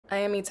I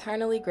am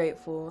eternally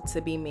grateful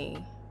to be me.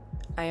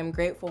 I am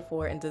grateful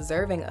for and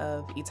deserving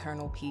of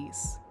eternal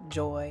peace,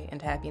 joy, and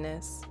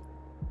happiness.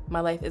 My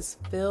life is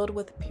filled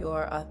with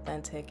pure,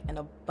 authentic, and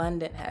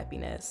abundant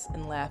happiness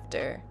and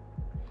laughter.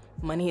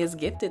 Money is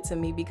gifted to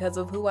me because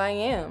of who I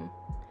am,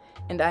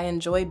 and I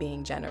enjoy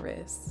being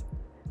generous.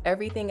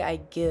 Everything I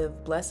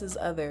give blesses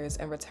others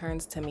and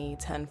returns to me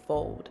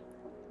tenfold.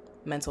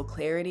 Mental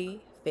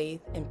clarity,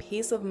 faith, and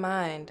peace of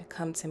mind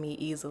come to me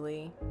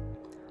easily.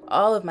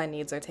 All of my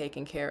needs are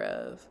taken care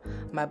of.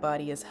 My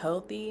body is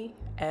healthy,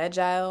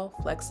 agile,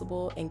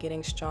 flexible, and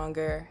getting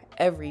stronger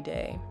every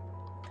day.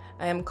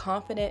 I am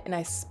confident and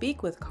I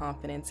speak with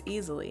confidence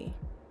easily.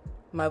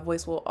 My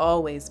voice will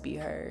always be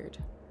heard.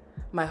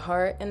 My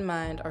heart and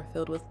mind are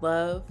filled with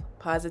love,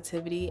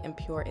 positivity, and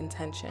pure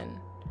intention.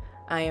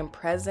 I am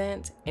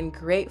present and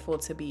grateful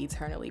to be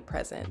eternally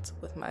present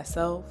with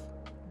myself,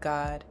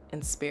 God,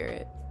 and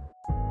Spirit.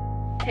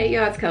 Hey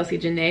y'all, it's Kelsey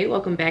Janay.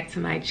 Welcome back to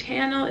my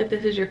channel. If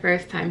this is your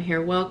first time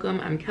here,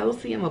 welcome. I'm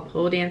Kelsey. I'm a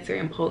pole dancer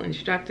and pole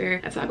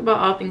instructor. I talk about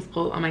all things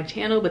pole on my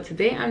channel, but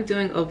today I'm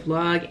doing a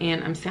vlog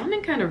and I'm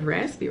sounding kind of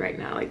raspy right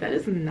now. Like, that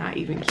is not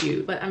even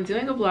cute. But I'm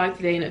doing a vlog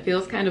today and it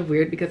feels kind of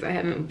weird because I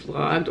haven't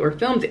vlogged or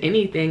filmed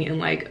anything in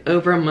like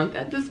over a month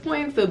at this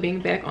point. So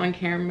being back on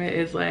camera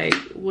is like,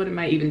 what am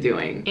I even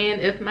doing?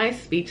 And if my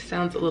speech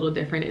sounds a little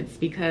different, it's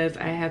because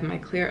I have my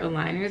clear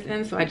aligners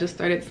in. So I just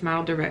started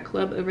Smile Direct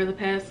Club over the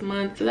past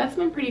month. So that's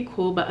been pretty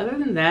cool, but other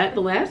than that, the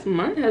last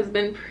month has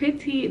been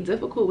pretty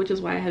difficult, which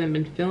is why I haven't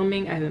been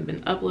filming, I haven't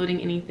been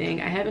uploading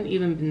anything, I haven't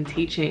even been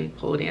teaching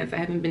pole dance, I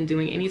haven't been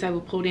doing any type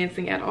of pole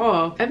dancing at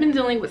all. I've been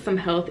dealing with some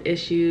health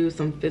issues,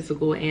 some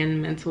physical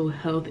and mental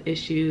health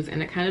issues,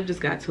 and it kind of just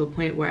got to a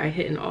point where I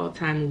hit an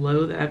all-time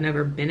low that I've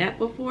never been at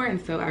before, and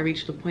so I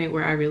reached a point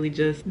where I really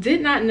just did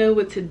not know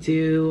what to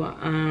do,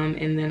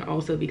 and then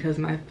also because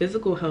my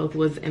physical health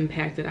was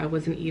impacted, I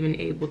wasn't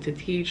even able to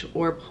teach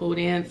or pole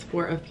dance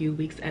for a few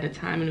weeks at a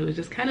time, and it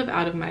was just kind of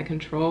out of my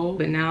control.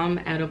 But now I'm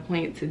at a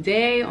point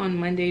today on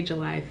Monday,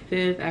 July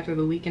 5th, after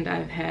the weekend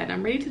I've had,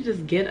 I'm ready to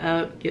just get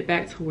up, get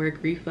back to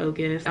work,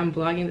 refocus. I'm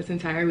vlogging this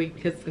entire week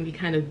because it's gonna be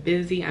kind of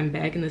busy. I'm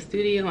back in the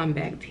studio, I'm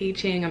back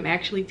teaching. I'm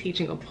actually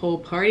teaching a pole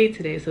party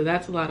today, so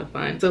that's a lot of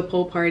fun. So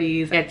pole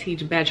parties, I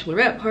teach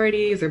bachelorette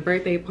parties or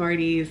birthday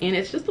parties, and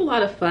it's just a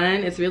lot of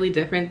fun. It's really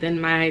different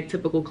than my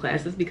typical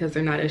classes because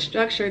they're not as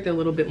structured, they're a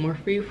little bit more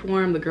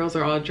freeform. The girls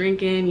are all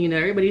drinking, you know,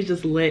 everybody's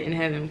just lit and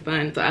having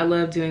fun. So I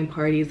love doing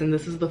parties, and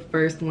this is the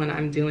first one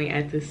I'm doing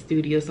at this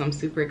studio, so I'm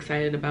super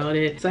excited about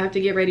it. So I have to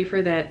get ready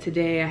for that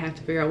today. I have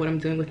to figure out what I'm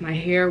doing with my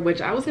hair,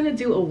 which I was gonna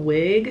do a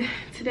wig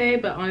today,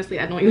 but honestly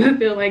I don't even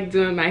feel like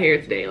doing my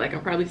hair today. Like,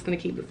 I'm probably just gonna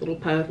keep this little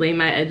puff, lay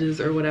my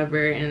edges or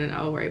whatever, and then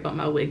I'll worry about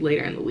my wig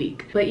later in the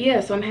week. But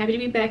yeah, so I'm happy to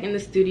be back in the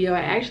studio.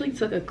 I actually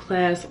took a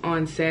class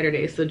on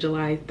Saturday, so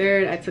July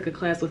 3rd, I took a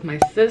class with my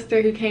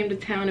sister who came to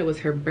town. It was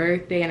her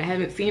birthday and I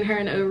haven't seen her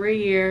in over a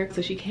year,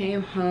 so she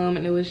came home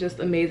and it was just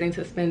amazing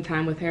to spend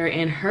time with her.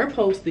 And her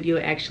pole studio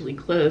actually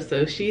closed,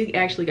 so she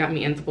actually got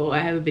me into pole. I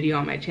have a video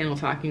on my channel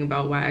talking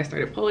about why I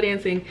started pole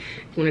dancing.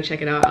 If you want to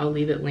check it out, I'll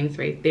leave it linked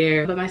right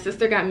there. But my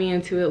sister got me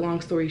into it,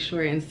 long story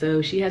short, and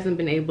so she hasn't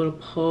been able to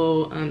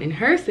pole in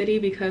her city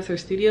because her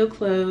studio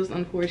closed,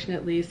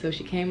 unfortunately. So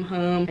she came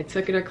home, I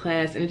took her to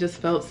class, and it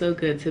just felt so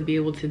good to be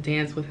able to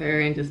dance with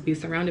her and just be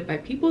surrounded by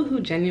people who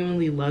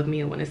genuinely love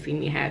me and want to see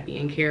me happy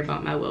and care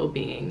about my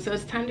well-being. So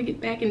it's time to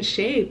get back in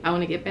shape. I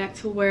want to get back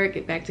to work,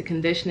 get back to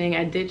conditioning.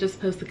 I did just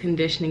post a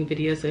conditioning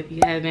video, so if you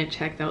haven't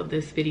checked out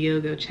this video,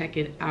 go check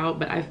it out.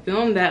 But I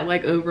filmed that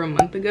like over a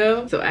month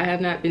ago, so I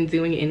have not been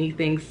doing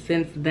anything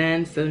since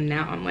then. So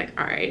now I'm like,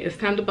 all right, it's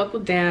time to buckle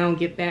down,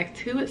 get back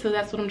to it. So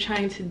that's what I'm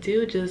trying to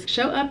do, just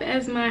show up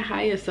as my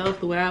highest self,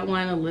 the way I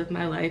want to live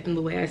my life and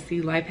the way I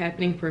see life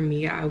happening for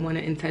me. I want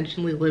to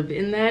intentionally live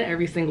in that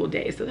every single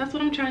day. So that's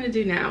what I'm trying to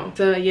do now.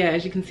 So yeah,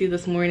 as you can see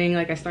this morning,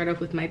 like, I start off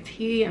with my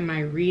tea and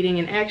my reading,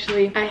 and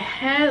actually I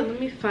had, let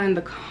me find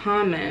the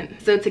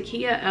comment. So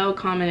Takia L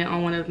commented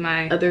on one of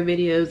my other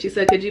videos. She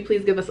said, could you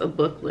please give us a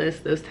book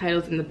list? Those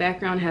titles in the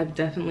background have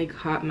definitely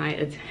caught my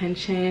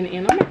attention,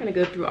 and I'm not going to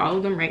go through all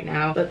of them right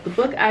now, but the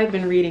book I've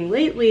been reading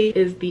lately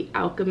is The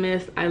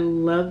Alchemist. I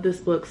love this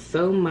book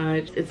so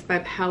much. It's by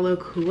Paulo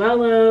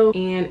Coelho,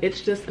 and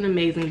it's just an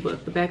amazing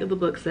book. The back of the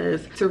book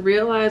says, to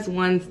realize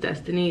one's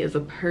destiny is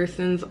a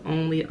person's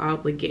only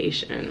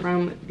obligation,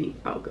 from The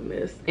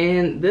Alchemist.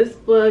 And this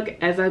book,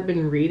 as I've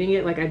been reading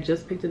it, like, I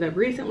just picked it up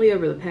recently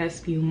over the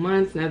past few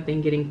months, and I've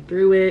been getting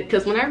through it,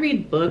 because when I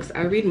read books,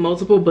 I read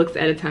multiple books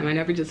at a time. I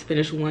never just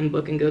finish one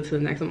book and go to the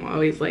next. I'm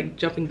always like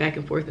jumping back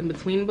and forth in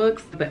between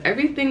books. But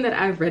everything that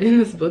I've read in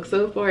this book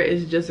so far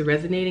is just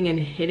resonating and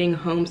hitting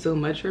home so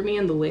much for me,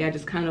 and the way I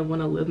just kind of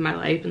want to live my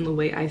life and the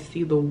way I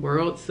see the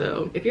world.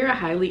 So if you're a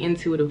highly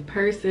intuitive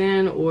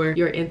person or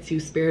you're into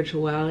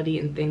spirituality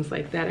and things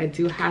like that, I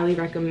do highly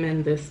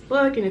recommend this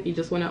book. And if you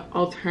just want an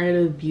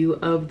alternative view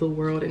of the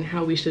world and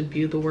how we should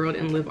view the world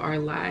and live our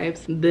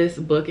lives, this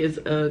book is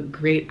a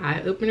great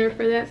eye-opener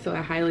for that, so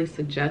I highly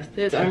suggest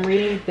it. So I'm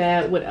reading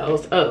that. What else?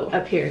 else? Oh,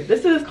 up here.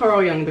 This is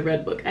Carl Jung, the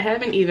Red Book.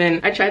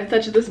 I tried to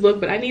touch this book,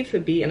 but I need to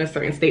be in a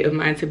certain state of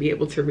mind to be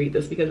able to read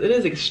this because it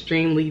is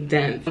extremely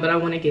dense, but I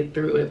want to get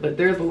through it. But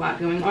there's a lot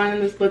going on in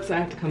this book, so I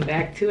have to come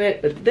back to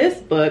it. But this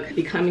book,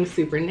 Becoming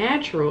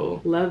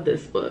Supernatural, love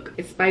this book.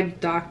 It's by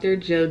Dr.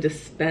 Joe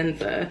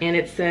Dispenza, and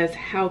it says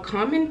how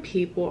common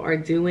people are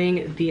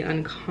doing the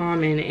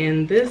uncommon.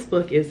 And this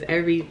book is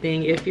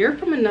everything. If you're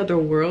from another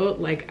world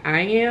like I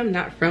am,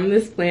 not from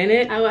this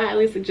planet, I would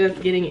highly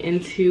suggest getting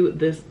into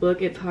this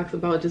book. It talks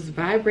about just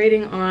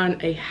vibrating on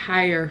a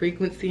higher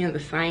frequency and the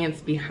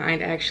science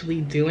behind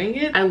actually doing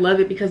it. I love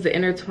it because it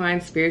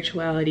intertwines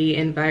spirituality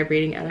and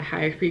vibrating at a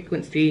higher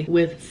frequency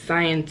with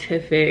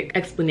scientific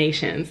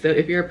explanations. So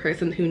if you're a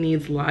person who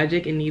needs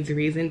logic and needs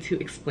reason to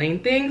explain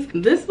things,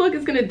 this book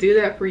is going to do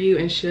that for you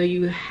and show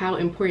you how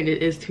important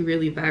it is to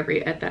really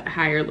vibrate at that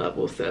higher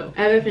level. So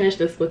I haven't finished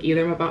this book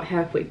either. I'm about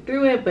halfway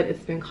through it, but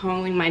it's been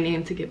calling my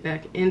name to get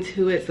back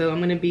into it. So I'm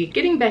going to be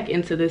getting back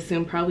into this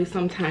soon, probably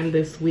sometime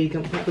this week.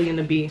 I'm probably going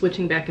to be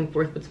switching back and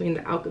forth between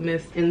The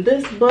Alchemist and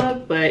this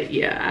book. But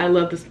yeah, I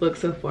love this book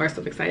so far,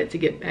 so I'm excited to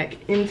get back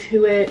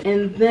into it.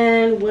 And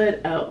then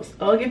what else?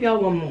 I'll give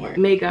y'all one more.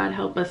 May God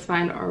Help Us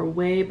Find Our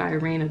Way by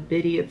Raina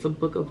Biddy. It's a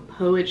book of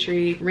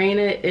poetry.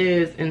 Raina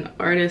is an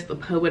artist, a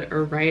poet, a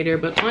writer,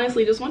 but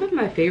honestly just one of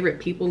my favorite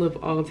people of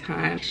all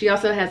time. She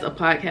also has a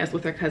podcast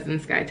with her cousin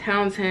Sky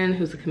Townsend,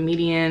 who's a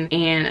comedian,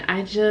 and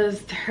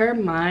her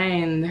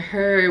mind,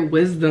 her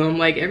wisdom,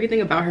 like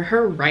everything about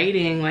her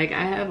writing, like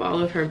I have all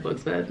of her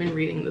books, but I've been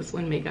reading this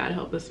one, May God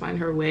Help Us Find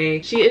Her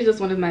Way. She is just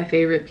one of my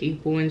favorite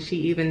people, and she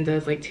even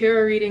does like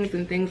tarot readings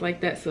and things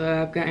like that,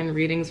 so I've gotten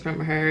readings from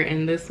her,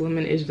 and this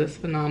woman is just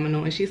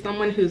phenomenal. And she's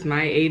someone who's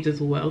my age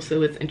as well,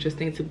 so it's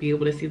interesting to be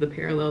able to see the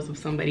parallels of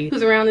somebody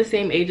who's around the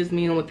same age as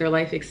me and what their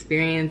life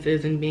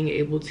experiences, and being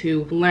able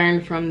to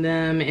learn from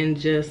them and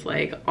just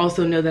like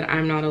also know that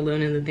I'm not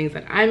alone in the things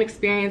that I'm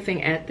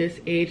experiencing at this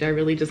age. I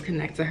really just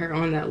connect to her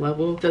on that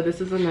level. So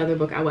this is another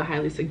book I would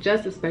highly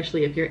suggest,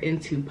 especially if you're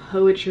into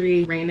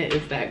poetry. Raina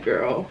is that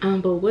girl.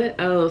 But what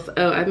else?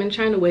 Oh, I've been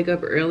trying to wake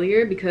up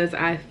earlier because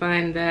I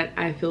find that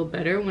I feel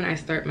better when I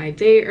start my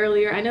day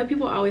earlier. I know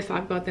people always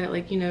talk about that,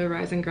 like, you know,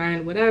 rise and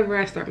grind, whatever.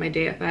 I start my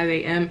day at 5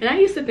 a.m. and I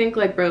used to think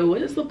like, bro,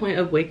 what is the point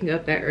of waking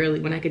up that early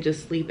when I could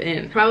just sleep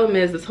in? Problem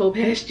is, this whole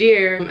past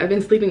year I've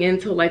been sleeping in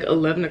till like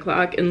 11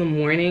 o'clock in the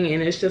morning,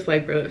 and it's just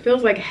like, bro, it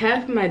feels like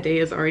half of my day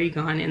is already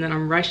gone, and then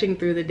I'm rushing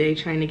through the day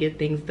trying to get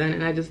things done,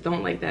 and I just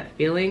don't like that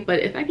feeling. But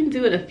if I can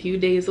do it a few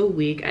days a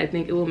week, I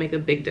think it will make a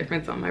big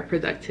difference on my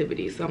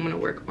productivity, so I'm gonna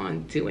work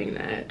on doing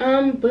that.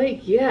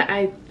 But yeah,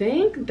 I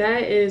think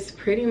that is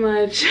pretty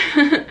much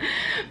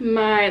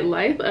my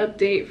life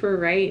update for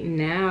right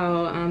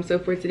now. So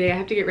for today, I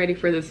have to get ready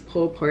for this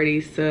pool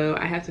party, so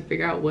I have to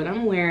figure out what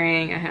I'm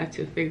wearing, I have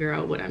to figure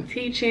out what I'm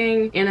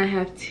teaching, and I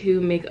have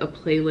to make a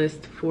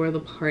playlist for the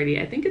party.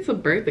 I think it's a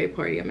birthday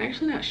party, I'm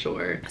actually not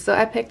sure. So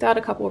I picked out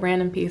a couple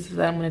random pieces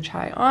that I'm gonna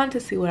try on to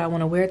see what I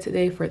want to wear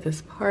today for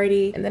this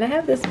party. And then I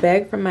have this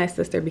bag from my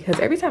sister because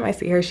every time I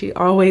see her, she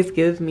always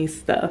gives me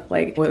stuff,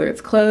 like whether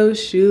it's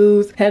clothes,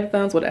 shoes,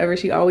 headphones, whatever,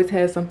 she always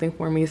has something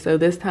for me. So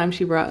this time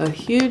she brought a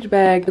huge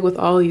bag with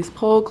all these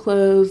pole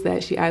clothes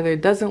that she either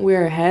doesn't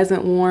wear or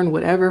hasn't worn,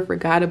 whatever,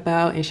 forgot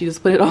about, and she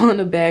just put it all in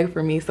a bag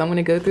for me. So I'm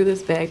gonna go through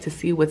this bag to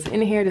see what's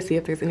in here, to see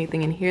if there's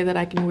anything in here that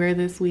I can wear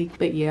this week.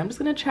 But yeah, I'm just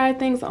gonna try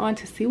things on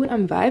to see what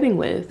I'm vibing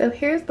with. So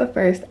here's the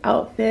first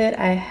outfit.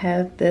 I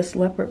have this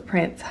leopard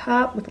print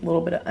top with a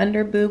little bit of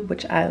under boob,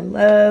 which I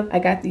love. I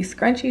got these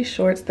scrunchy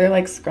shorts. They're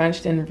like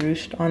scrunched and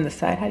ruched on the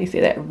side. How do you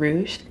say that?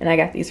 Ruched. And I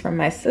got these from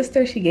my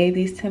sister. She gave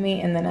these to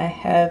me. And then I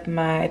have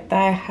my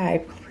thigh-high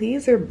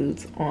pleaser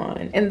boots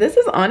on. And this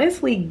is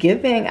honestly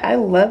giving. I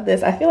love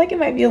this. I feel like it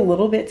might be a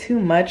little bit too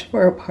much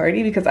for a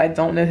party because I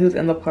don't know who's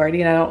in the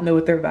party and I don't know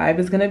what their vibe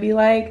is gonna be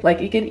like.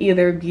 Like, it could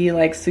either be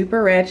like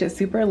super ratchet,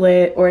 super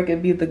lit, or it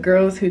could be the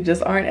girls who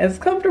just aren't as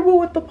comfortable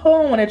with the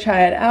pole and want to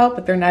try it out,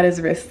 but they're not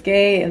as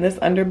risque. And this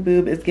under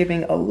boob is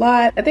giving a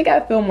lot. I think I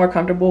feel more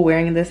comfortable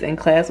wearing this in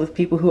class with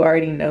people who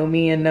already know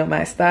me and know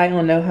my style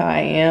and know how I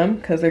am,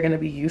 because they're gonna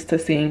be used to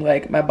seeing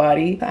like my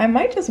body. So I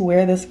might just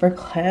wear this for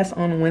class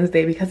on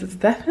Wednesday because it's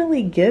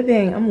definitely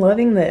giving. I'm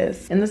loving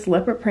this. And this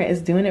leopard print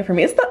is doing it for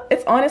me.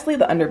 It's honestly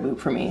the under boob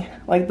for me.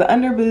 Like, the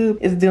under boob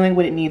is doing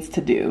what it needs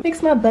to do.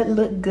 Makes my butt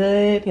look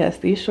good. Yes,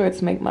 these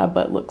shorts make my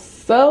butt look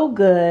so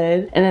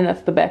good. And then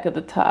that's the back of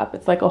the top.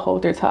 It's like a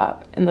holder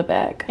top in the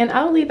back. And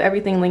I'll leave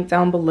everything linked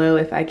down below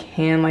if I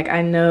can. Like,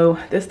 I know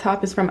this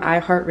top is from I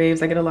Heart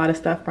Raves. I get a lot of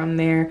stuff from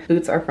there.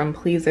 Boots are from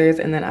Pleasers.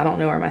 And then I don't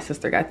know where my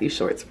sister got these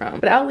shorts from.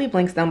 But I'll leave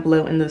links down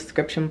below in the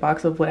description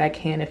box of what I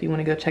can if you want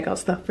to go check out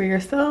stuff for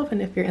yourself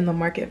and if you're in the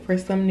market for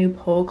some new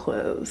pole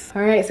clothes.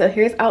 All right, so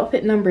here's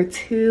outfit number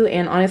 2,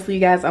 and honestly, you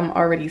guys, I'm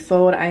already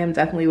sold. I am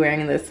definitely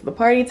wearing this to the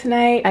party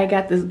tonight. I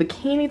got this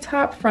bikini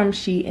top from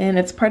Shein.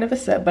 It's part of a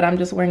set, but I'm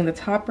just wearing the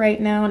top right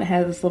now, and it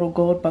has this little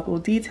gold buckle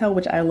detail,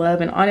 which I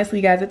love. And honestly,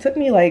 you guys, it took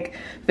me like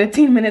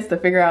 15 minutes to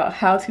figure out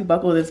how to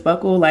buckle this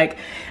buckle. Like,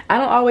 I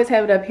don't always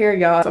have it up here,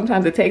 y'all.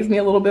 Sometimes it takes me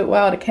a little bit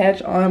while to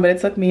catch on, but it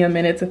took me a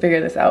minute to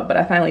figure this out, but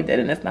I finally did,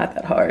 and it's not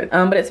that hard.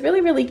 But it's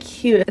really, really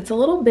cute. It's a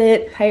little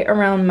bit tight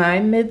around my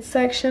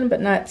midsection,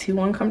 but not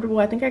too uncomfortable.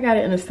 I think I got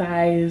it in a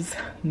size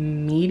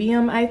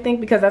medium, I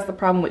think, because that's the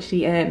problem with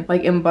Shein.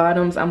 Like, in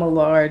bottoms, I'm a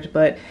large,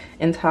 but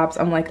in tops,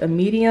 I'm like a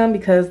medium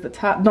because the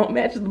top don't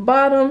match the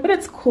bottom. But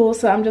it's cool,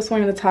 so I'm just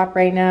wearing the top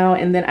right now.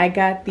 And then I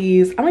got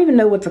these, I don't even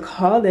know what to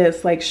call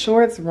this, like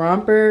shorts,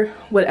 romper,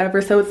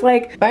 whatever. So it's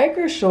like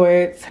biker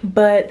shorts,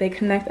 but they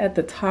connect at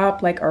the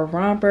top like a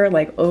romper,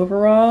 like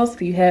overalls.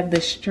 So you have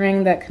this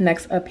string that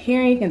connects up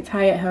here, and you can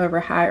tie it however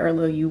high or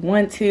low you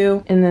want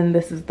to. And then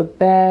this is the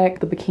back.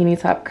 The bikini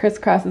top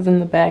crisscrosses in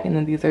the back, and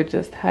then these are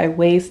just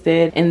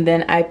high-waisted. And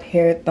then I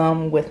paired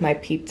them with my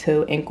peep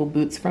toe ankle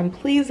boots from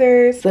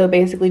Pleasers. So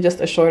basically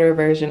just a shorter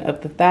version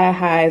of the thigh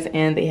highs,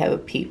 and they have a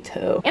peep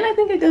toe. And I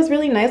think it goes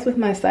really nice with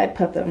my side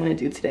puff that I'm gonna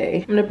do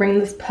today. I'm gonna bring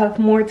this puff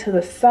more to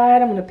the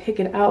side. I'm gonna pick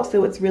it out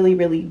so it's really,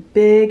 really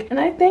big. And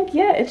I think,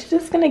 yeah, it's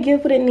just gonna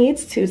give what it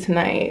needs to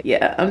tonight.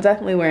 Yeah, I'm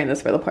definitely wearing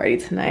this for the party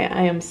tonight.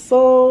 I am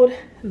sold.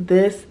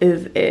 This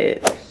is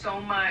it. So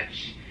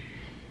much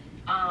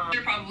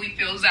probably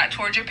feels that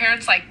towards your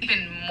parents. Like,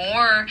 even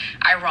more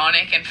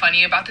ironic and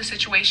funny about the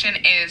situation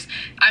is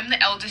I'm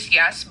the eldest,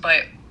 yes,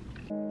 but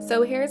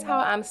so here's how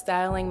I'm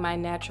styling my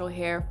natural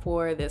hair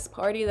for this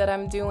party that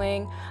I'm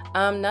doing.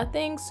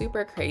 Nothing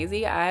super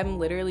crazy. I'm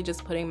literally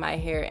just putting my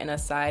hair in a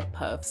side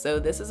puff. So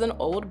this is an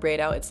old braid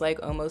out. It's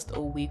like almost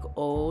a week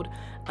old.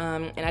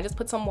 And I just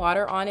put some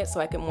water on it so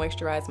I can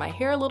moisturize my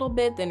hair a little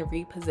bit, then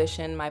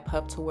reposition my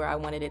puff to where I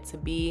wanted it to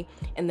be.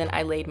 And then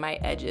I laid my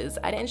edges.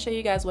 I didn't show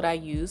you guys what I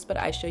used, but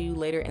I show you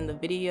later in the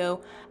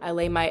video. I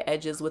lay my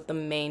edges with the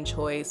Main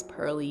Choice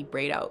Pearly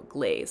Braid Out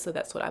Glaze. So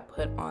that's what I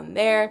put on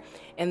there.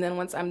 And then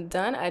once I'm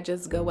done, I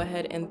just go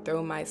ahead and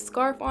throw my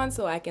scarf on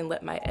so I can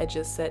let my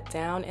edges set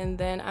down, and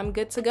then I'm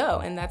good to go.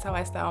 And that's how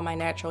I style my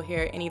natural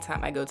hair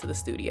anytime I go to the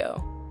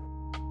studio.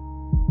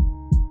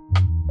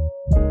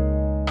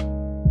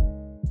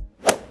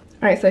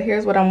 All right, so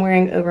here's what I'm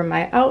wearing over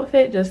my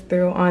outfit. Just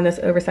threw on this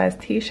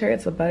oversized t-shirt.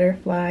 It's a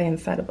butterfly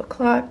inside of a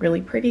clock,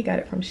 really pretty, got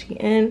it from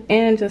Shein.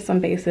 And just some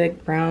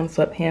basic brown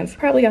sweatpants.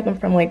 Probably got them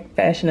from like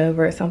Fashion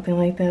Over or something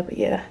like that, but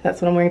yeah,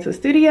 that's what I'm wearing to the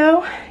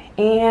studio.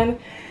 And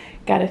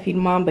gotta feed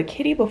Mamba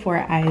Kitty before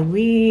I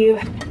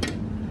leave.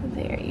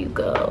 There you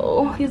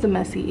go. He's a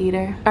messy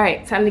eater. All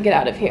right, time to get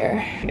out of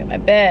here. I got my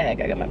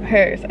bag, I got my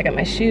purse, I got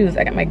my shoes,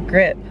 I got my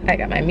grip, I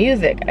got my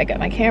music, I got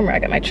my camera, I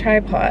got my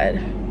tripod.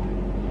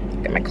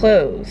 Got my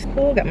clothes.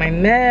 Cool, got my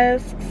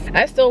masks.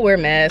 I still wear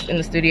masks in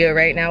the studio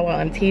right now while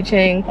I'm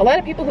teaching. A lot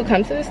of people who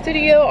come to the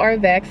studio are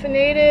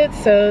vaccinated,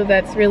 so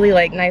that's really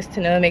like nice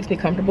to know. It makes me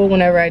comfortable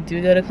whenever I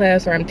do go to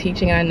class or I'm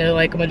teaching. I know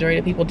like a majority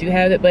of people do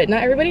have it, but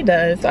not everybody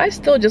does. So I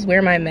still just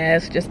wear my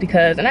mask just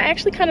because, and I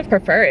actually kind of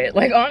prefer it.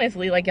 Like,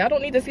 honestly, like, y'all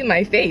don't need to see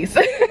my face.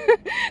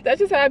 That's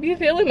just how I be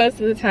feeling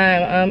most of the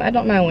time. I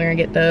don't mind wearing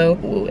it though.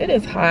 Ooh, it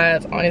is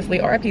hot,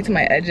 honestly. RIP to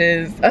my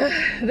edges.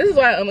 This is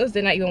why I almost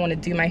did not even want to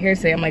do my hair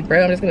today. I'm like,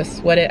 bro, I'm just gonna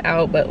sweat it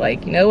out, but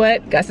like, you know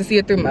what? Got to see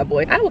it through, my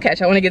boy. I will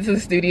catch y'all when I get to the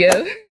studio.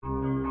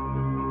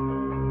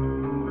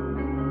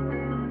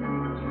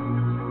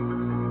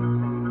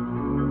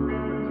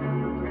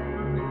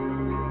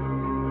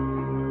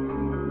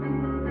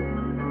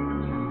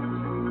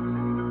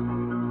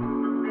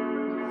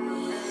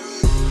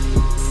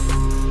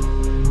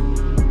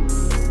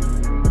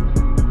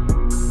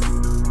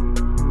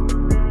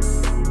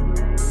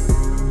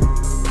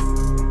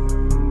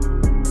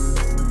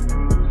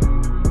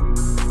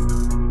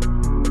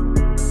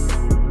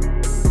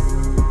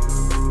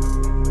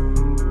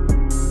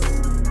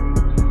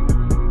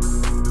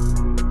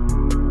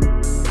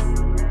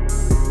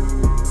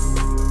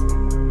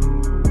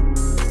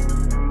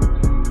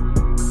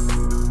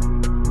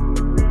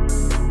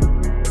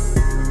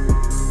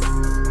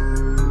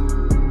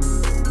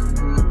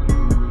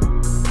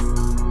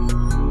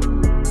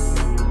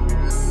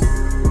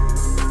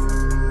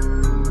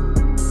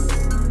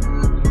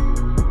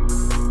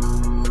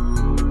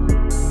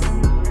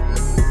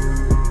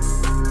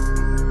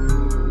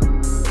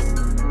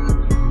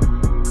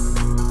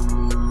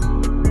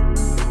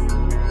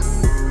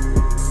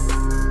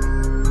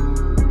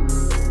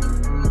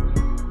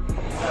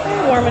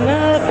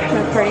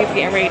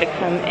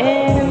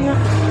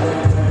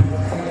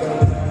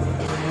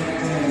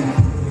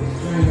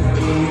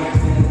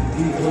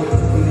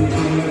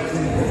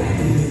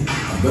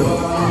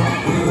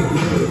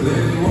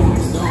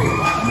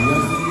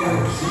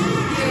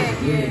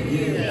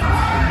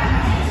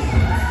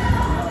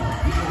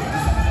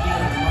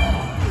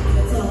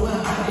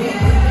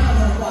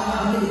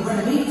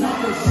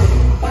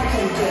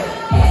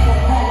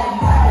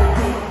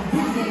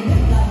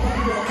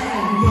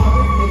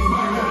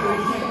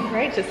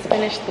 just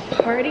finished the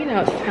party.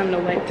 Now it's time to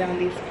wipe down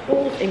these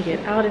poles and get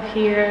out of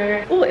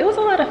here. Oh, it was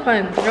a lot of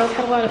fun. The girls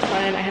had a lot of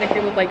fun. I had a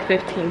group of like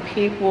 15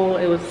 people.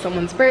 It was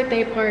someone's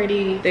birthday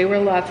party. They were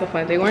lots of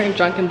fun. They weren't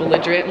drunk and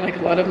belligerent like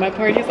a lot of my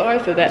parties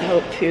are, so that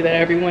helped too, that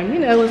everyone, you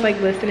know, was like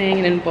listening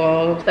and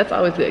involved. That's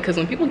always good, because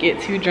when people get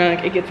too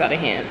drunk, it gets out of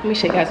hand. Let me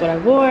show you guys what I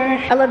wore.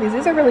 I love these.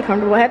 These are really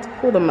comfortable. I had to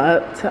pull them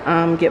up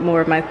to get more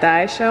of my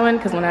thighs showing,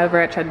 because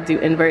whenever I tried to do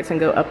inverts and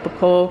go up the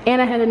pole,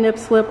 and I had a nip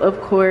slip, of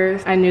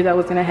course, I knew that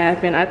was gonna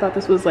happen. I thought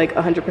this was like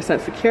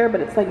 100% secure,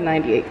 but it's like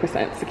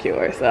 98%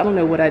 secure. So I don't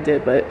know what I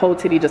did, but whole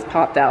titty just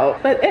popped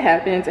out. But it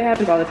happens. It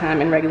happens all the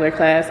time in regular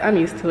class. I'm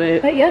used to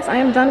it. But yes, I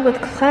am done with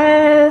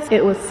class.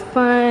 It was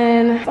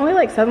fun. It's only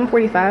like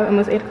 7:45,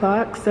 almost 8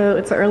 o'clock. So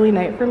it's an early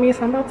night for me.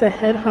 So I'm about to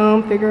head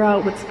home, figure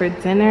out what's for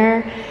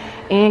dinner,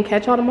 and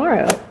catch y'all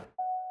tomorrow.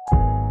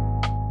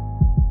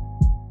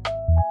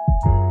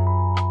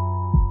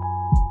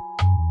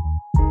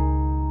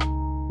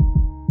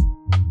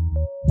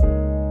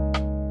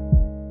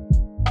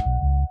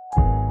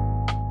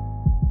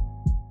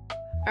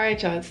 All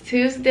right, y'all, it's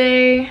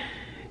Tuesday,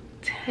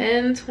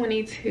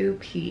 10:22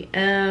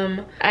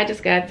 p.m. I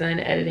just got done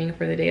editing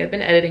for the day. I've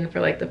been editing for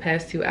like the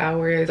past 2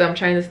 hours. So I'm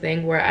trying this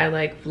thing where I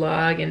like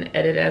vlog and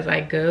edit as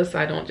I go, so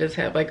I don't just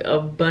have like a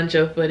bunch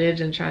of footage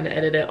and trying to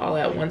edit it all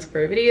at once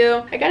for a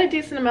video. I got a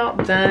decent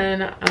amount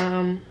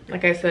done.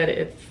 Like I said,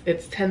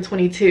 it's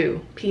 10:22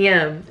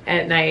 p.m.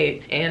 at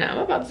night, and I'm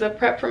about to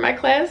prep for my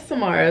class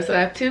tomorrow. So I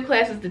have 2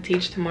 classes to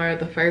teach tomorrow.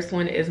 The first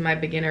one is my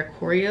beginner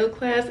choreo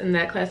class, and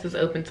that class is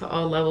open to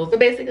all levels. So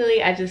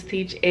basically I just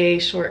teach a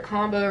short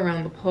combo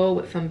around the pole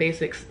with some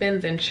basic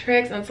spins and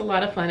tricks, and it's a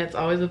lot of fun. It's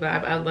always a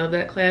vibe. I love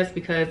that class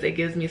because it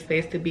gives me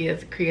space to be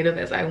as creative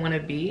as I want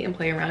to be and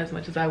play around as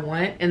much as I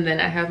want. And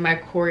then I have my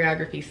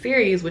choreography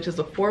series, which is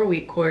a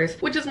 4-week course,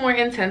 which is more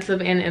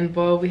intensive and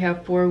involved. We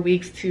have 4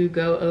 weeks to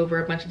go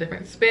over a bunch of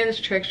different spins,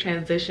 tricks,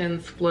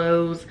 transitions,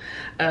 flows,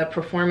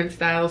 performance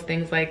styles,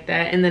 things like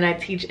that. And then I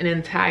teach an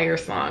entire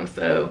song,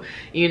 so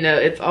you know,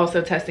 it's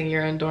also testing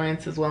your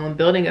endurance as well and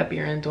building up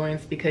your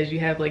endurance, because you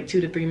have like 2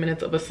 to 3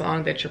 minutes of a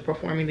song that you're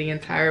performing the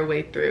entire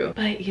way through.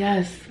 But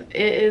yes,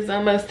 it is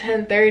almost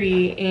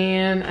 10:30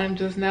 and I'm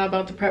just now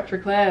about to prep for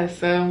class,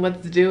 so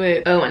let's do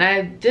it. Oh, and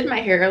I did my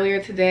hair earlier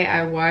today.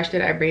 I washed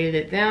it, I braided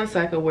it down so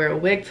I could wear a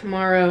wig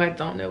tomorrow. I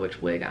don't know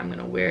which wig I'm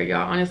gonna wear,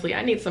 y'all. Honestly,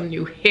 I need some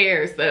new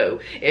hair, so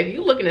if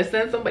you're looking to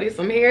send somebody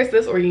some hair,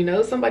 sis, or you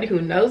know somebody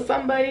who knows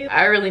somebody,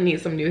 I really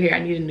need some new hair. I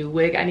need a new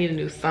wig. I need a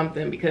new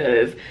something,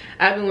 because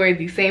I've been wearing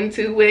these same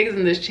 2 wigs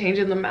and just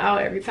changing them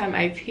out every time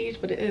I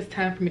teach. But it is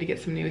time for me to get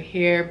some new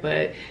hair.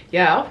 But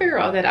yeah, I'll figure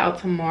all that out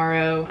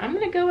tomorrow. I'm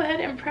gonna go ahead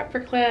and prep for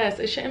class.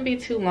 It shouldn't be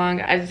too long.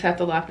 I just have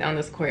to lock down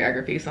this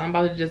choreography, so I'm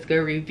about to just go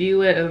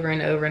review it over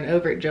and over and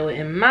over, drill it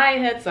in my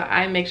head so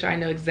I make sure I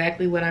know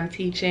exactly what I'm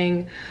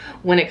teaching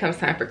when it comes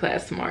time for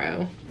class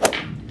tomorrow.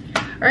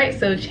 All right,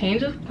 so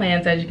change of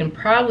plans. As you can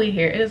probably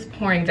hear, it is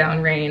pouring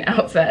down rain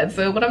outside.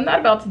 So what I'm not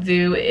about to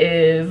do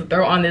is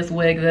throw on this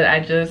wig that I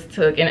just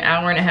took an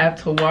hour and a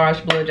half to wash,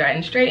 blow dry,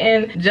 and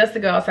straighten just to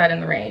go outside in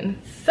the rain.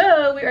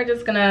 So we are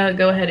just gonna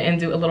go ahead and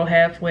do a little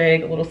half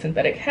wig, a little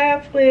synthetic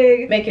half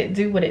wig, make it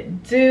do what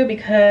it do,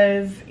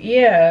 because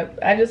yeah,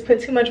 I just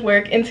put too much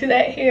work into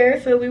that hair.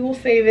 So we will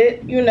save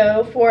it, you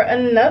know, for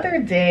another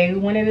day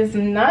when it is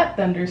not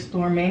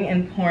thunderstorming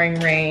and pouring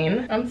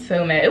rain. I'm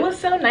so mad. It was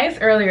so nice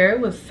earlier. It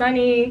was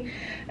sunny.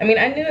 I mean,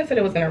 I knew it said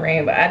it was gonna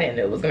rain, but I didn't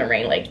know it was gonna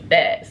rain like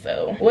that.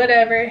 So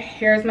whatever.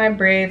 Here's my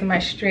braids, my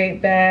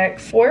straight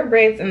backs. 4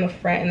 braids in the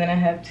front, and then I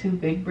have 2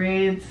 big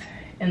braids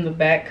in the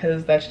back,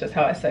 because that's just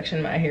how I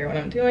section my hair when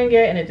I'm doing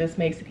it, and it just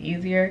makes it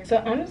easier. So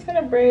I'm just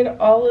gonna braid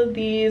all of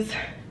these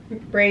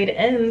braid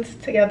ends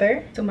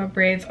together so my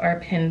braids are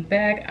pinned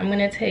back. I'm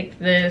gonna take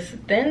this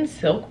thin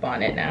silk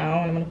bonnet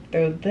now, and I'm gonna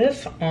throw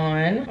this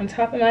on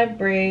top of my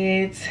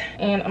braids,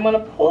 and I'm gonna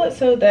pull it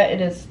so that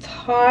it is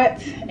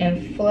taut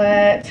and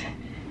flat,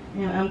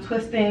 and I'm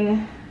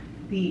twisting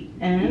the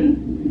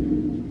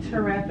end to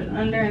wrap it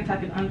under and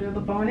tuck it under the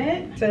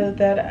bonnet so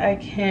that I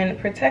can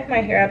protect my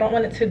hair. I don't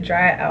want it to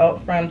dry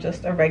out from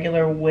just a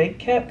regular wig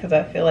cap, because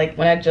I feel like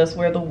when I just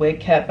wear the wig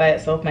cap by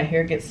itself, my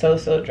hair gets so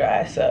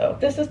dry. So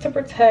this is to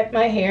protect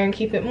my hair and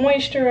keep it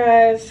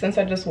moisturized. Since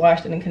I just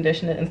washed it and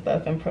conditioned it and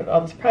stuff and put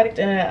all this product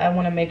in it, I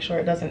want to make sure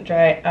it doesn't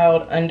dry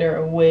out under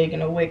a wig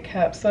and a wig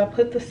cap. So I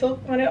put the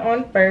silk bonnet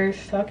on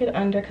first, tuck it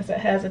under because it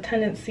has a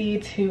tendency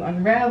to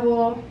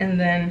unravel, and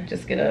then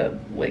just get a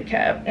wig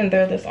cap and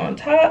throw this on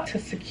top to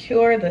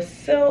secure the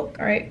silk.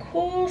 All right,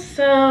 cool.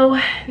 So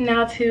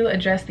now to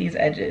address these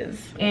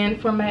edges,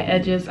 and for my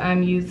edges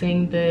I'm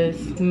using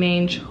this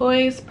Main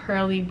Choice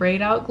Pearly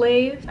Braid Out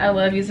Glaze. I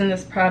love using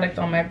this product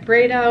on my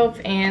braid outs,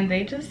 and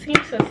they just seem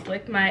to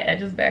slick my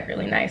edges back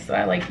really nice, so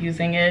I like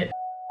using it.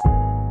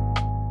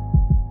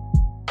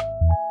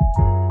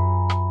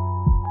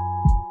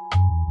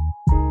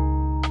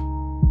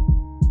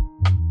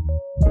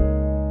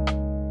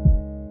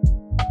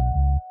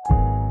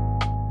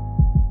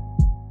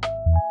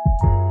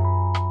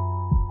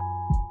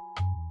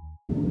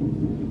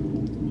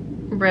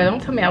 Bruh,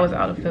 don't tell me I was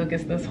out of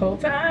focus this whole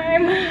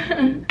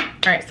time.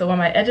 All right, so when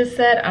my edge is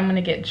set, I'm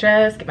gonna get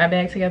dressed, get my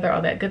bag together,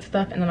 all that good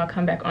stuff, and then I'll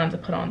come back on to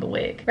put on the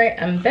wig. Right,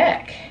 I'm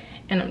back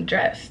and I'm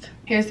dressed.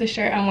 Here's the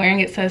shirt I'm wearing.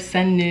 It says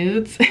send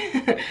nudes.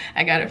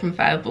 I got it from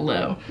Five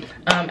Below.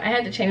 I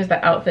had to change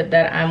the outfit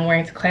that I'm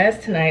wearing to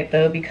class tonight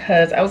though,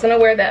 because I was gonna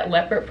wear that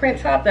leopard print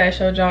top that I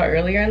showed y'all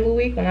earlier in the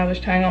week when I was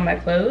trying on my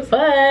clothes,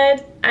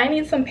 but I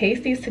need some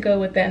pasties to go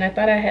with that, and I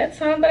thought I had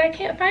some, but I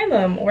can't find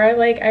them, or I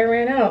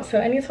ran out.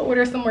 So I need to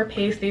order some more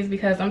pasties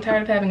because I'm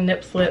tired of having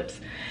nip slips,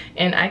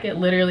 and I could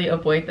literally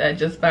avoid that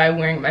just by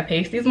wearing my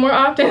pasties more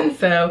often.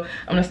 So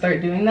I'm gonna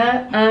start doing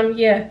that.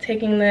 Yeah,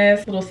 taking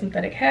this little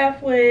synthetic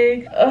half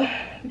wig,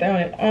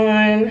 throwing it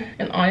on,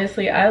 and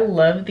honestly I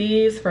love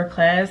these for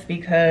class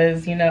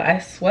because, you know, I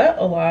sweat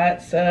a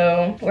lot,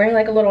 so wearing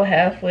like a little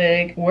half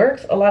wig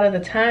works a lot of the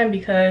time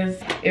because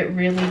it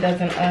really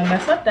doesn't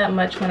mess up that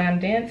much when I'm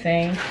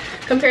dancing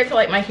compared to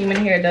like my human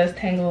hair. It does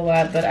tangle a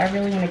lot, but I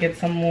really want to get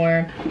some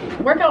more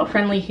workout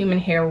friendly human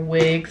hair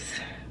wigs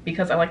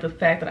because I like the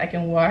fact that I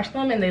can wash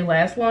them and they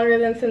last longer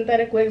than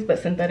synthetic wigs, but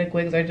synthetic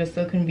wigs are just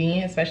so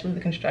convenient, especially the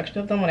construction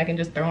of them, when I can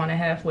just throw on a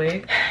half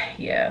wig.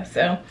 Yeah,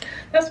 so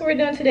that's what we're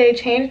doing today.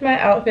 Changed my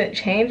outfit,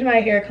 changed my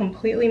hair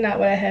completely, not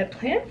what I had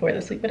planned for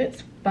this week, but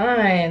it's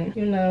fine.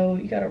 You know,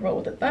 you gotta roll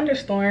with the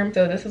thunderstorm.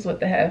 So this is what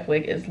the half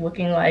wig is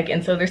looking like.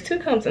 And so there's two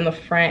combs in the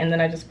front, and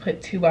then I just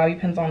put two bobby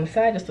pins on the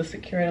side just to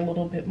secure it a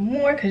little bit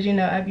more, because you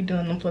know I be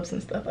doing them flips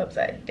and stuff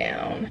upside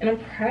down. And I'm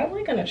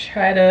probably gonna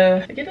try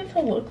to get it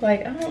to look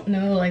like, I don't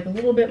know, like a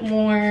little bit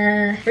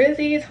more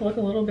frizzy, to look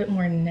a little bit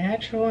more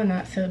natural and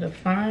not so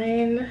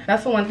defined.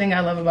 That's the one thing I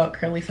love about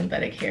curly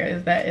synthetic hair,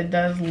 is that it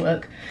does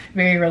look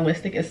very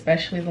realistic,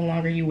 especially the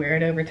longer you wear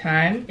it over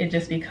time. It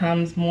just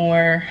becomes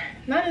more,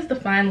 not as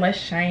defined, less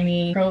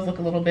shiny. Curls look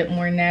a little bit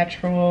more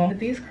natural, but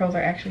these curls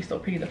are actually still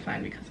pretty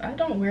defined because I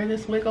don't wear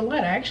this wig a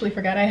lot. I actually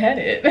forgot I had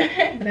it.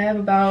 But I have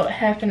about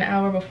half an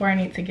hour before I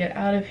need to get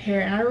out of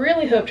here, and I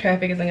really hope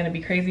traffic isn't going to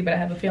be crazy, but I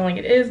have a feeling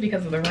it is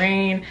because of the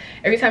rain.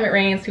 Every time it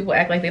rains, people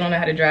act like they don't know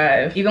how to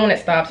drive. Even when it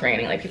stops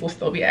raining, like people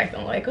still be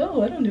acting like,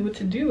 oh, I don't know what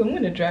to do, I'm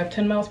going to drive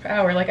 10 miles per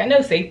hour. Like, I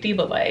know safety,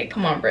 but like,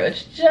 come on bro,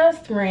 it's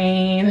just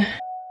rain.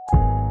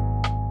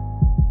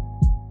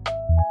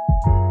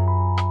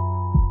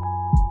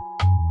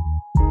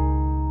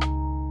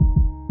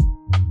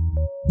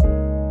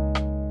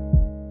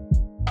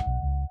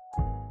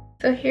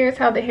 So here's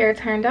how the hair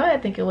turned out. I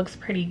think it looks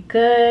pretty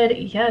good.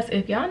 Yes,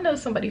 if y'all know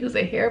somebody who's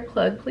a hair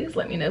plug, please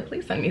let me know.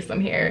 Please send me some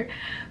hair.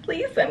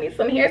 Please send me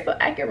some hair so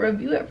I can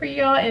review it for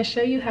y'all and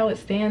show you how it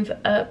stands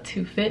up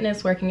to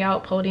fitness, working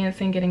out, pole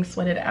dancing, getting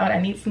sweated out.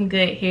 I need some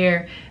good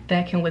hair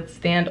that can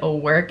withstand a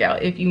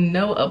workout. If you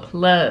know a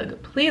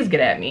plug, please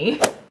get at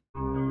me.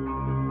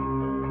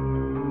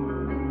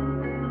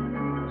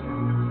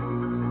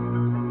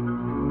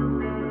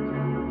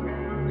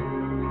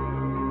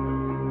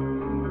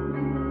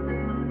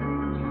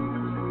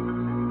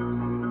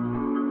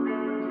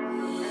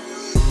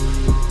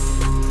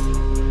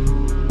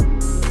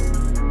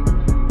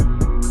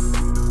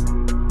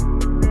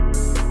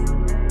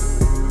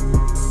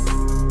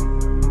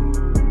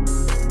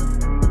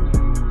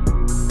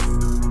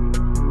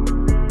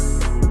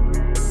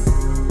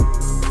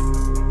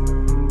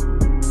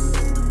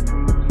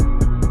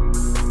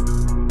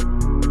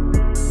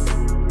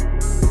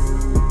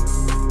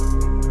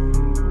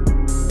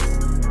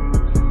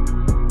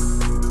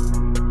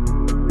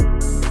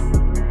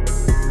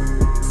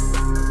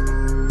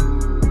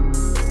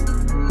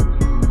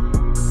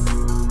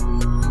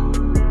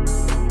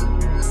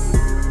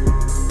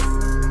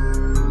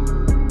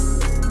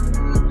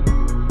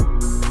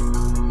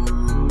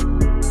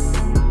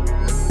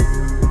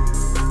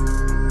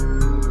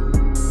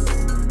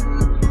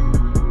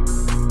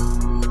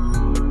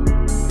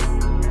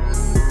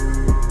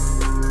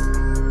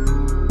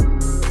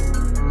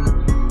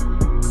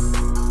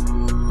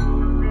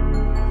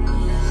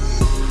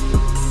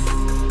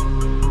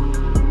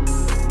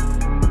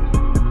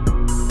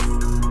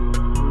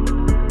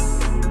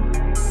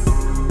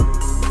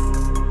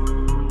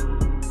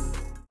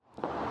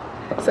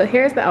 So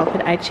here's the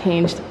outfit I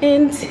changed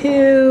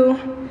into.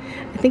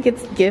 I think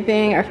it's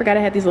giving. I forgot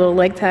I had these little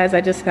leg ties. I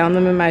just found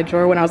them in my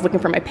drawer when I was looking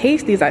for my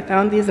pasties. I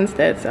found these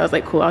instead, so I was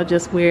like, cool, I'll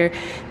just wear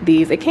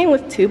these. It came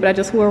with two, but I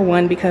just wore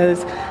one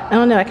because, I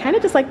don't know, I kind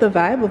of just like the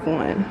vibe of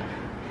one.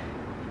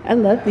 I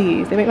love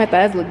these. They make my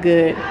thighs look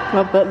good,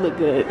 my butt look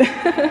good.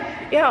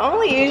 Yeah, I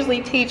only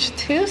usually teach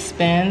 2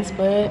 spins,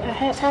 but I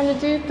had time to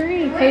do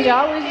 3 because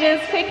y'all was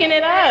just picking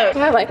it up.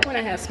 I like when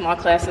I have small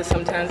classes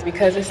sometimes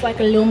because it's like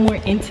a little more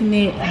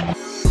intimate.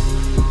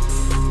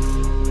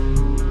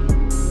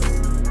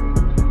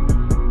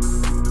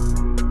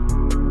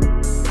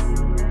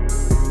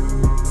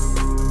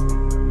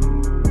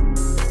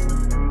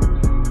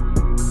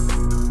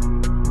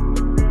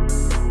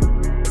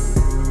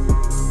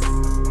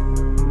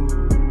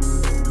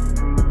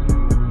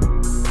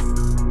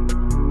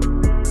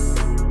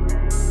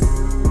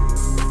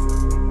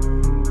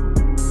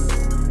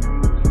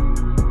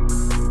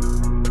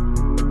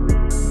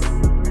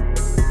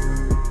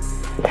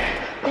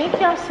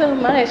 So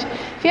much.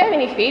 If you have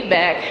any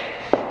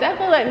feedback,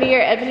 definitely let me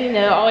or Ebony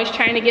know. Always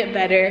trying to get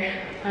better.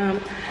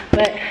 And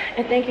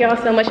thank y'all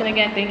so much. And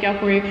again, thank y'all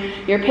for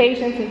your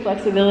patience and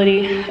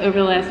flexibility over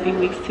the last few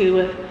weeks too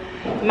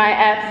with my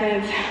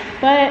absence.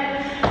 But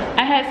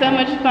I had so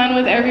much fun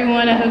with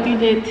everyone. I hope you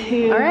did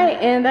too. All right,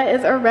 and that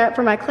is a wrap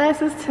for my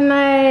classes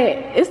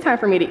tonight. It's time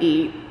for me to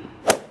eat.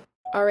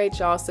 All right,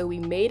 y'all, so we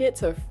made it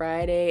to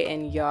Friday,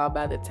 and y'all,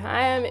 by the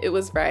time it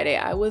was Friday,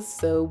 I was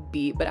so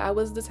beat, but I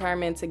was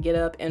determined to get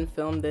up and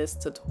film this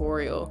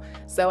tutorial.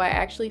 So I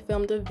actually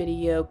filmed a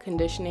video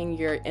conditioning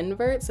your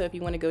invert, so if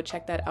you want to go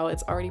check that out,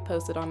 it's already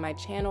posted on my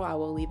channel. I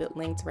will leave it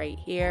linked right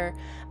here.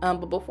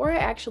 But before I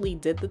actually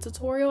did the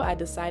tutorial, I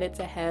decided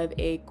to have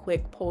a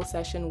quick pole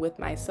session with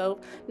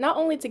myself, not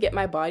only to get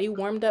my body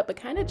warmed up, but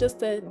kind of just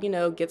to, you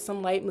know, get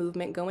some light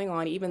movement going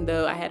on. Even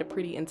though I had a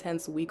pretty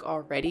intense week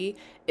already,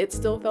 it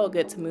still felt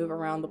good to move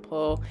around the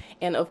pole.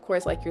 And of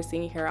course, like you're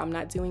seeing here, I'm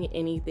not doing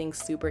anything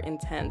super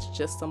intense,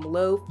 just some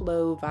low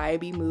flow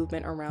vibey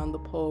movement around the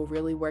pole,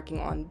 really working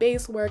on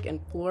base work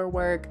and floor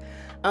work,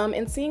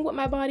 and seeing what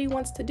my body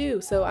wants to do.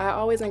 So I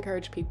always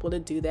encourage people to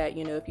do that.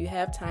 You know, if you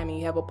have time and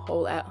you have a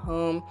pole at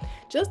home,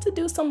 just to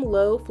do some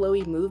low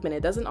flowy movement.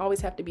 It doesn't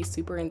always have to be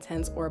super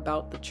intense or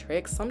about the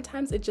tricks.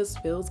 Sometimes it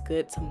just feels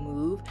good to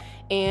move,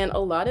 and a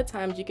lot of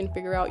times you can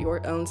figure out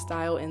your own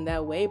style in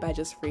that way by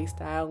just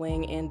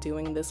freestyling and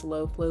doing this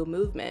low flow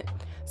movement.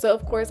 So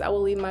of course, I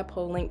will leave my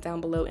pole link down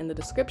below in the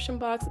description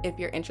box if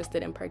you're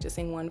interested in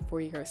purchasing one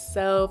for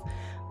yourself.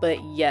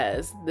 But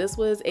yes, this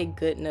was a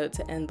good note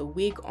to end the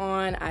week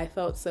on. I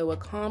felt so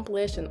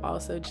accomplished, and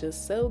also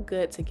just so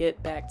good to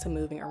get back to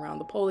moving around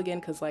the pole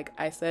again, because like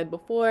I said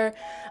before,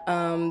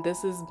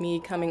 this is me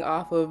coming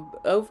off of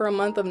over a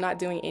month of not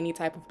doing any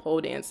type of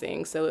pole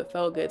dancing. So it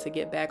felt good to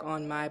get back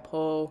on my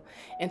pole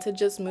and to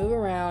just move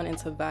around and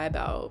to vibe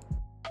out.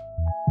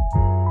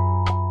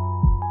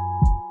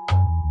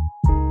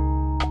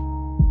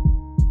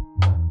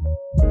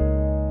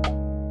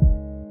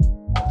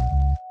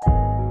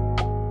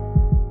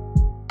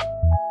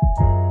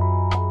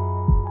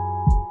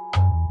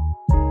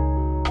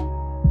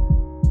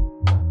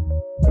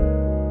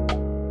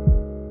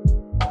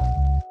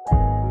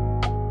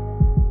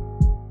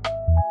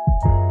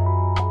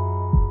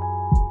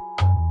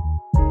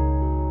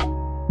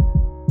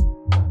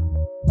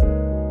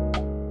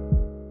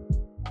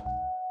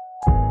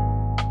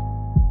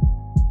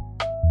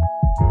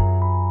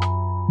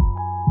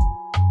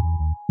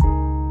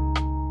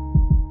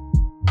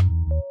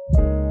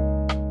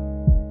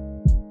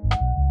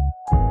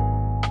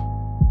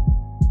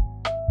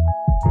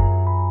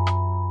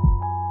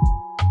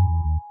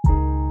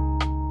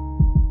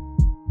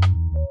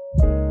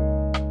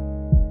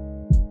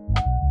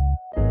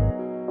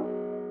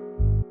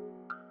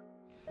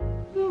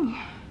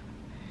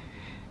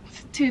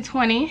 It's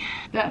 2:20.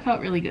 That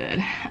felt really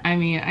good. I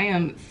mean, I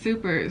am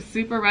super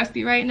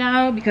rusty right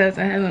now because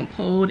I haven't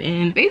poled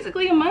in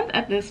basically a month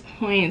at this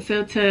point.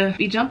 So to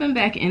be jumping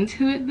back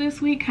into it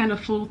this week, kind of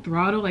full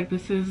throttle, like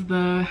this is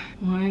the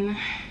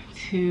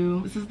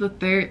this is the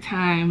third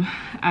time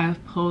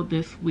I've poled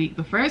this week.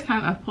 The first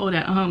time I've poled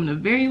at home in a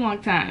very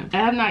long time. I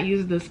have not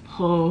used this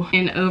pole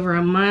in over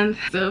a month,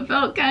 so it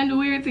felt kind of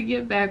weird to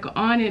get back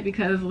on it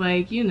because,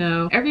 like, you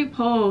know, every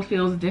pole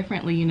feels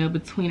differently, you know,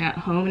 between at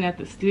home and at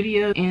the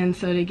studio. And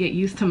so to get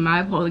used to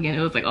my pole again,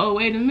 it was like, oh,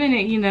 wait a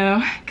minute, you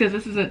know, because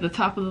this isn't the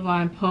top of the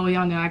line pole.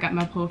 Y'all know I got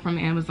my pole from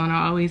Amazon.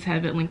 I always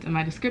have it linked in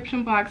my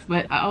description box,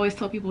 but I always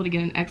tell people to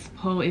get an X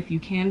pole if you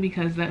can,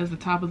 because that is the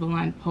top of the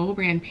line pole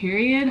brand,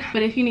 period.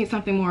 But if you need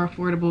something more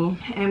affordable,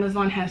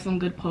 Amazon has some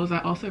good poles. I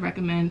also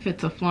recommend Fit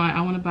to Flaunt.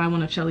 I want to buy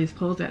one of Shelly's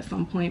poles at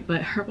some point,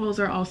 but her poles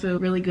are also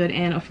really good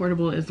and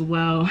affordable as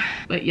well.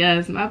 But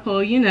yes, my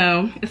pole, you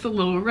know, it's a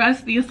little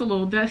rusty, it's a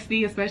little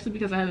dusty, especially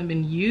because I haven't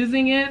been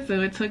using it. So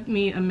it took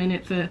me a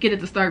minute to get it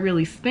to start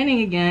really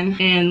spinning again,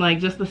 and like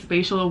just the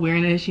spatial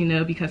awareness, you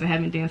know, because I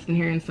haven't danced in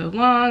here in so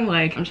long.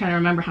 Like, I'm trying to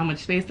remember how much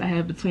space I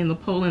have between the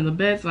pole and the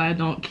bed so I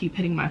don't keep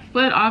hitting my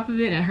foot off of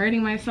it and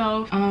hurting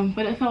myself.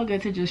 But it felt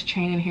good to just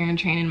train in here and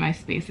train in my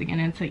space again,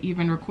 and to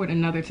even record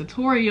another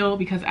tutorial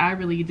because I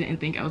really didn't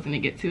think I was going to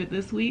get to it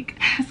this week.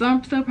 So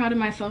I'm so proud of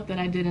myself that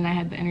I did, and I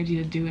had the energy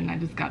to do it, and I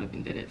just got up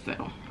and did it.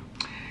 So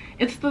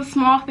it's the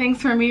small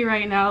things for me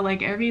right now,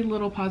 like every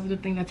little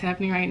positive thing that's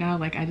happening right now,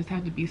 like I just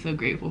have to be so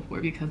grateful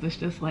for, because it's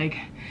just like,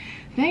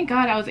 thank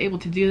God I was able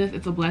to do this.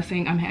 It's a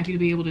blessing. I'm happy to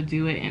be able to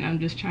do it, and I'm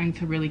just trying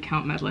to really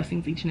count my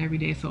blessings each and every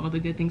day. So all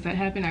the good things that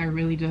happen, I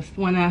really just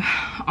want to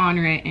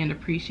honor it and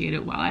appreciate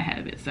it while I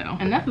have it. So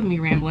enough of me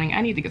rambling.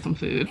 I need to get some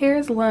food.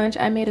 Here's lunch.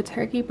 I made a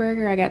turkey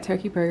burger. I got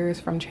turkey burgers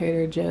from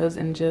Trader Joe's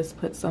and just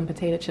put some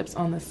potato chips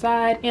on the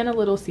side and a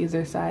little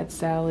Caesar side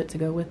salad to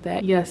go with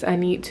that. Yes, I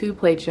need 2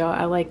 plates, y'all.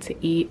 I like to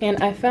eat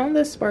And I found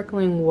this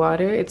sparkling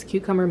water. It's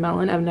cucumber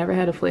melon. I've never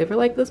had a flavor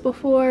like this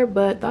before,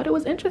 but thought it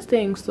was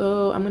interesting,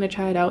 so I'm gonna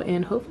try it out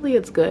and hopefully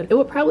it's good. It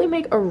would probably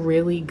make a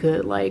really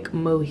good like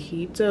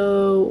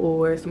mojito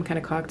or some kind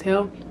of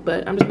cocktail,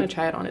 but I'm just gonna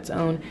try it on its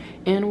own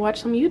and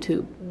watch some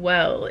YouTube.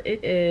 Well,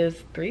 it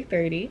is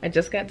 3:30. I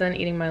just got done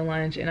eating my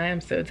lunch and I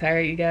am so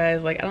tired, you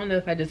guys. Like, I don't know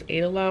if I just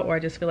ate a lot or I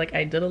just feel like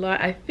I did a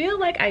lot. I feel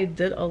like I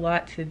did a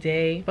lot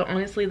today, but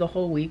honestly the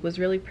whole week was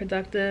really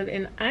productive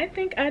and I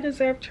think I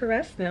deserve to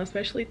rest now,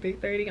 especially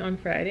 3:30 on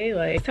Friday.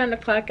 Like, it's time to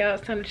clock out,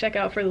 it's time to check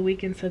out for the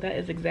weekend, so that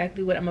is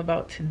exactly what I'm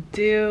about to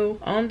do.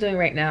 All I'm doing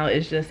right now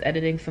is just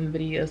editing some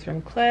videos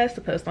from class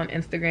to post on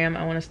Instagram.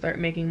 I want to start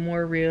making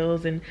more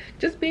reels and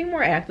just being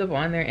more active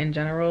on there in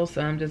general,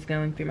 so I'm just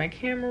going through my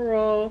camera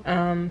roll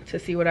to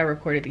see what I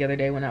recorded the other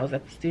day when I was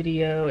at the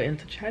studio and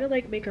to try to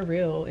like make a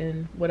reel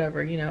and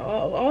whatever, you know,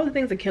 all the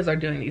things the kids are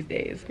doing these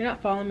days. If you're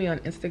not following me on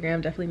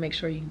Instagram, definitely make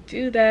sure you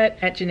do that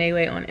at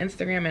Janay on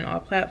Instagram and all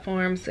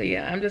platforms. So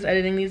yeah, I'm just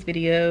editing these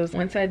videos.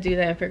 Once I do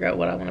that and figure out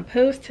what I want to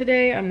post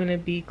today, I'm gonna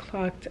be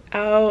clocked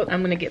out.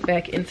 I'm gonna get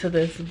back into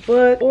this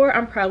book, or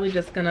I'm probably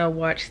just gonna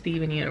watch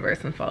Steven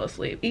Universe and fall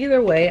asleep.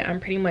 Either way, I'm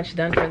pretty much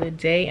done for the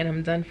day and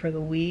I'm done for the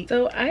week.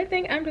 So I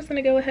think I'm just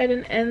gonna go ahead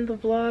and end the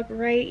vlog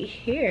right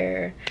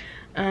here.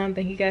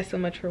 Thank you guys so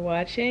much for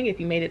watching. If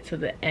you made it to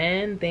the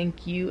end,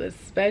 thank you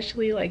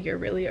especially. Like, you're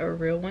really a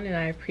real one and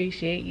I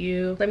appreciate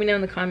you. Let me know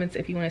in the comments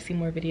if you want to see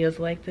more videos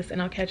like this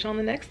and I'll catch you on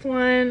the next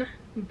one.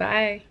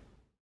 Bye.